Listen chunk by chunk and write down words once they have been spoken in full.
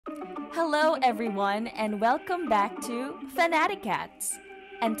Hello, everyone, and welcome back to Fanatic Cats.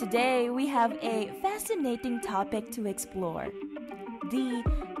 And today we have a fascinating topic to explore the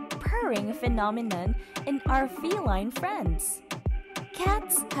purring phenomenon in our feline friends.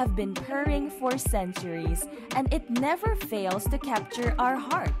 Cats have been purring for centuries, and it never fails to capture our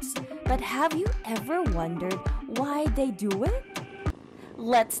hearts. But have you ever wondered why they do it?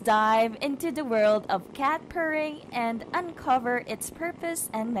 Let's dive into the world of cat purring and uncover its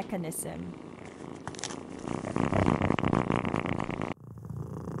purpose and mechanism.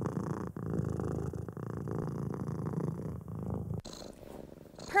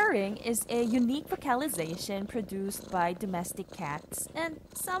 Purring is a unique vocalization produced by domestic cats and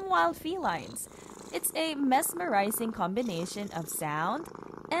some wild felines. It's a mesmerizing combination of sound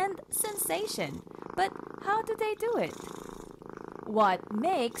and sensation. But how do they do it? What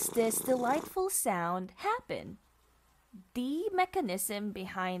makes this delightful sound happen? The mechanism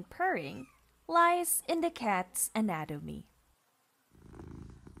behind purring lies in the cat's anatomy.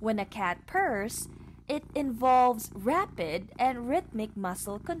 When a cat purrs, it involves rapid and rhythmic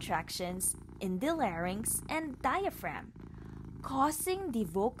muscle contractions in the larynx and diaphragm, causing the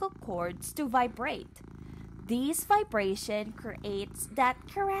vocal cords to vibrate. This vibration creates that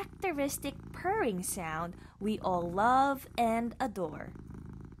characteristic purring sound we all love and adore.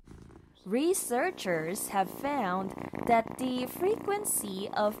 Researchers have found that the frequency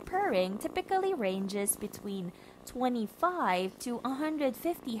of purring typically ranges between 25 to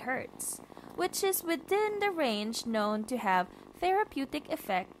 150 Hz, which is within the range known to have therapeutic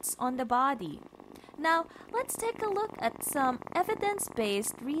effects on the body. Now, let's take a look at some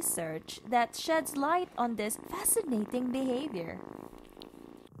evidence-based research that sheds light on this fascinating behavior.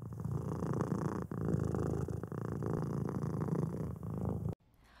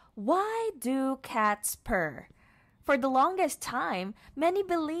 Why do cats purr? For the longest time, many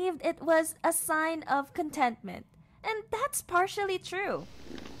believed it was a sign of contentment, and that's partially true.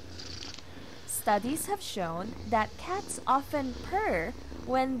 Studies have shown that cats often purr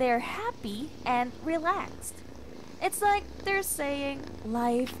when they're happy and relaxed. It's like they're saying,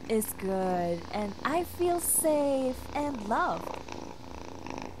 "Life is good and I feel safe and loved."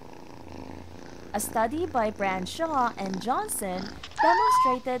 A study by Branshaw and Johnson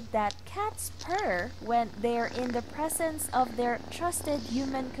demonstrated that cats purr when they're in the presence of their trusted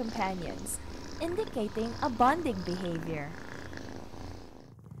human companions, indicating a bonding behavior.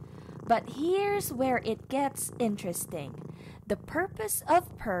 But here's where it gets interesting. The purpose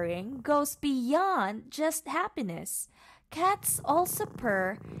of purring goes beyond just happiness. Cats also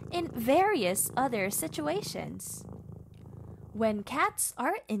purr in various other situations. When cats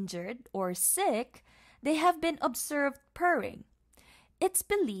are injured or sick, they have been observed purring. It's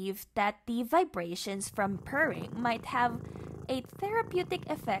believed that the vibrations from purring might have a therapeutic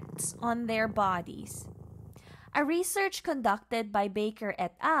effects on their bodies. A research conducted by Baker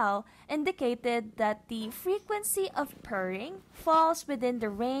et al. Indicated that the frequency of purring falls within the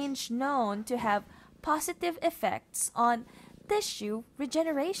range known to have positive effects on tissue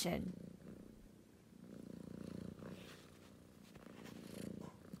regeneration.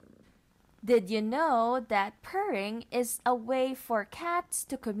 Did you know that purring is a way for cats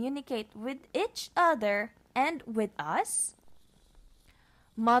to communicate with each other and with us?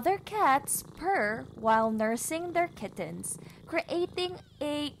 Mother cats purr while nursing their kittens, creating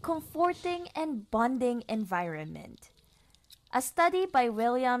a comforting and bonding environment. A study by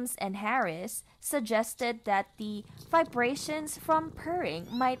Williams and Harris suggested that the vibrations from purring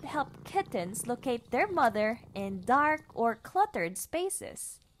might help kittens locate their mother in dark or cluttered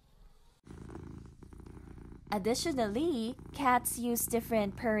spaces. Additionally, cats use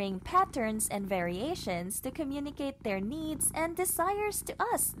different purring patterns and variations to communicate their needs and desires to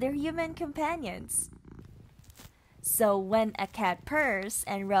us, their human companions. So when a cat purrs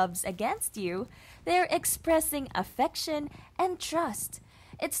and rubs against you, they're expressing affection and trust.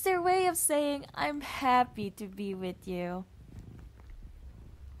 It's their way of saying, "I'm happy to be with you."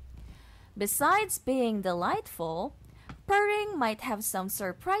 Besides being delightful, purring might have some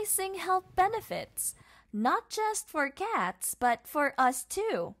surprising health benefits. Not just for cats, but for us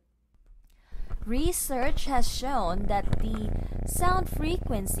too. Research has shown that the sound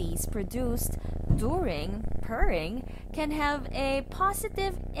frequencies produced during purring can have a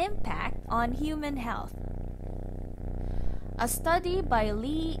positive impact on human health. A study by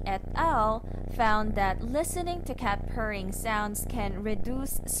Lee et al. Found that listening to cat purring sounds can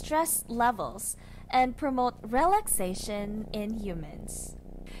reduce stress levels and promote relaxation in humans.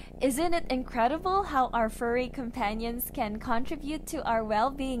 Isn't it incredible how our furry companions can contribute to our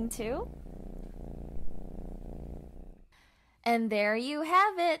well-being too? And there you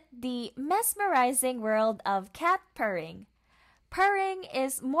have it, the mesmerizing world of cat purring. Purring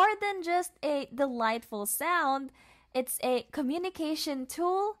is more than just a delightful sound, it's a communication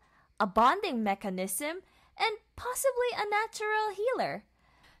tool, a bonding mechanism, and possibly a natural healer.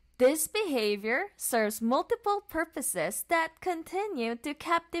 This behavior serves multiple purposes that continue to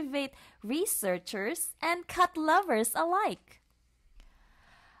captivate researchers and cat lovers alike.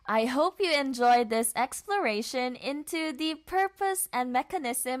 I hope you enjoyed this exploration into the purpose and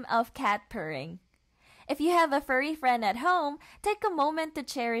mechanism of cat purring. If you have a furry friend at home, take a moment to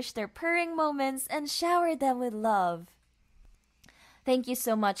cherish their purring moments and shower them with love. Thank you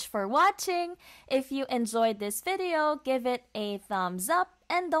so much for watching. If you enjoyed this video, give it a thumbs up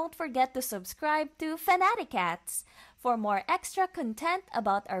and don't forget to subscribe to Fanatic Cats for more extra content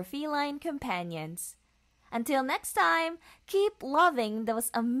about our feline companions. Until next time, keep loving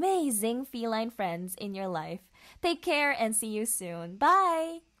those amazing feline friends in your life. Take care and see you soon.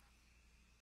 Bye!